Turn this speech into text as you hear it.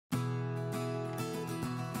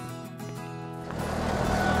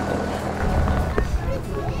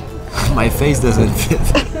My face doesn't fit.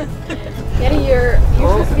 Yanni, you're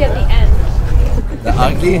supposed to be at the end. The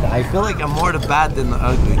ugly? I feel like I'm more the bad than the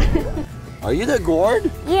ugly. Are you the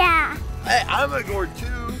gourd? Yeah. Hey, I'm a gourd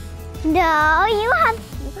too. No, you have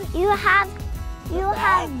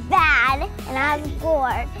bad, and I have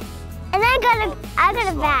gourd. And I got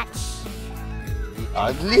a batch.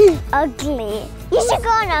 Ugly? Ugly. You should go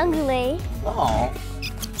on ugly. Oh.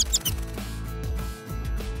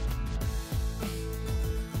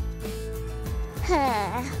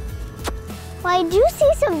 Huh. Well, I do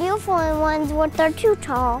see some beautiful ones, but they're too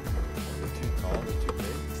tall. They're too tall, they're too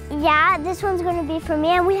big. Yeah, this one's gonna be for me,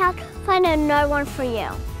 and we have to find another one for you.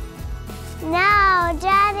 No,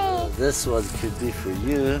 Daddy. This one could be for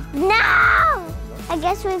you. No! I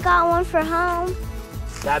guess we got one for home.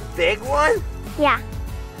 That big one? Yeah.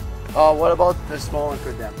 Oh, what about the small one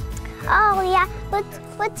for them? Oh yeah,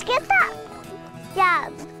 let's get that. Yeah,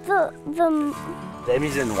 the.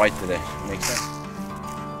 Demi's in white today. Makes sense.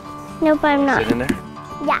 Nope, I'm not. Sit in there.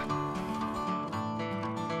 Yeah.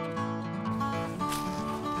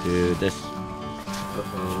 Do this.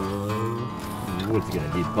 Uh-oh. Ooh, it's gonna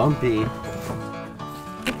be bumpy.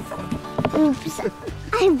 Oops,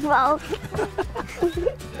 I broke.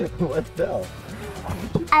 What fell?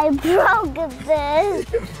 I broke this.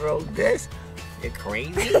 You broke this? You're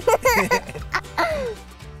crazy?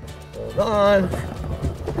 Hold on.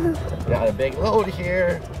 Got a big load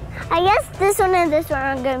here. I guess this one and this one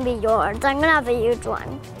are gonna be yours. I'm gonna have a huge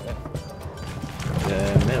one.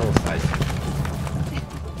 The middle size.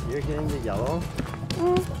 You're getting the yellow?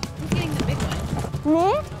 Who's getting the big one?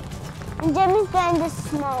 Me? And Jimmy's getting the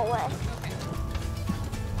smallest.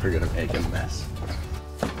 We're gonna make a mess.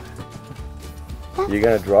 You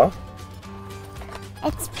gonna draw?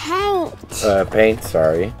 It's paint. Paint,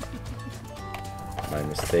 sorry. My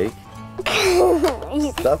mistake.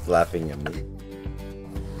 Stop laughing at me.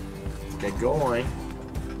 Get going.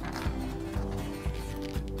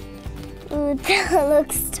 Ooh, that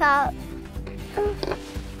looks tough.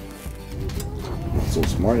 Not so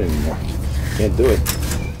smart anymore. Can't do it.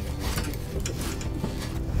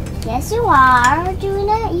 Yes, you are doing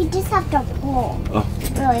it. You just have to pull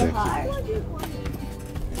really hard.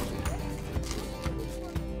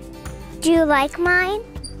 Do you like mine?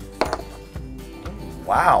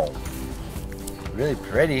 Wow. Really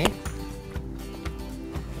pretty.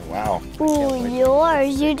 Wow. Ooh,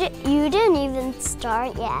 yours. You didn't even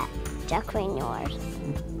start yet decorating yours.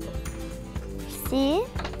 See? Ew!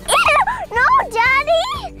 No, Daddy!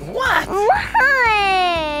 What?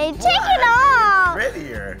 Why? Take it off.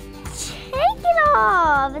 Prettier. Take it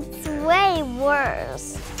off. It's way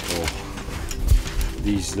worse. Oh,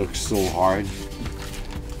 these look so hard.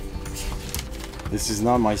 This is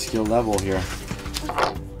not my skill level here.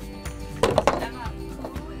 Emma,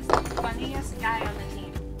 who is the funniest guy on the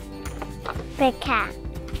team? Big cat.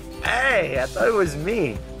 Hey, I thought it was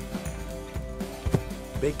me.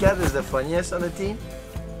 Big Cat is the funniest on the team?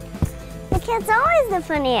 Big cat's always the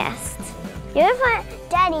funniest. You're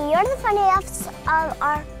Daddy, you're the funniest of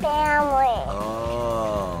our family.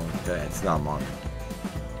 Oh, okay. It's not mine.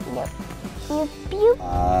 Nope. You.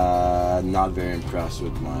 Not very impressed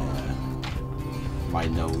with my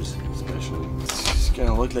nose, especially. It's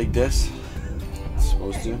gonna look like this. It's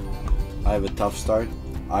supposed to. I have a tough start.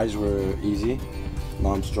 Eyes were easy.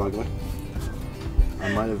 Now I'm struggling. I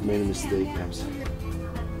might have made a mistake, Ems.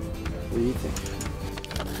 What do you think?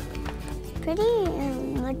 Pretty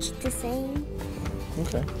much the same.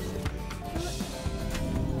 Okay.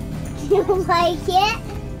 You like it?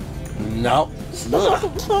 No.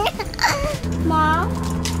 Mom?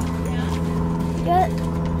 Yeah?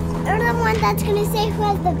 You're the one that's gonna say who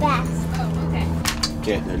has the best. Oh, okay.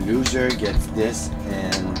 Okay, the loser gets this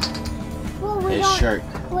and his shirt.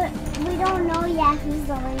 We don't know yet who's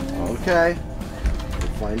the winner. Okay.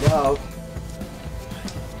 We'll find out.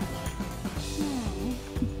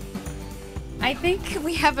 I think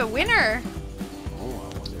we have a winner. Oh, I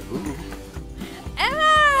wonder who.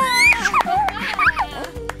 Emma!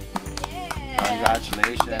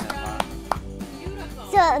 Congratulations, Emma.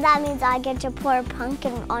 So that means I get to pour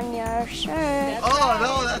pumpkin on your shirt. Oh,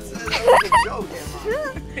 no, that's a joke,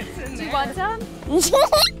 Emma. Do you want some?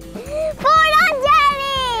 Pour it on, Daddy!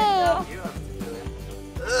 You have to do it.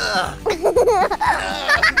 Ugh.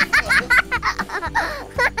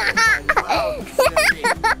 Oh,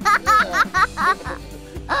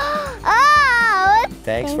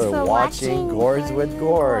 Thanks for watching Gourds with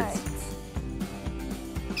Gourds.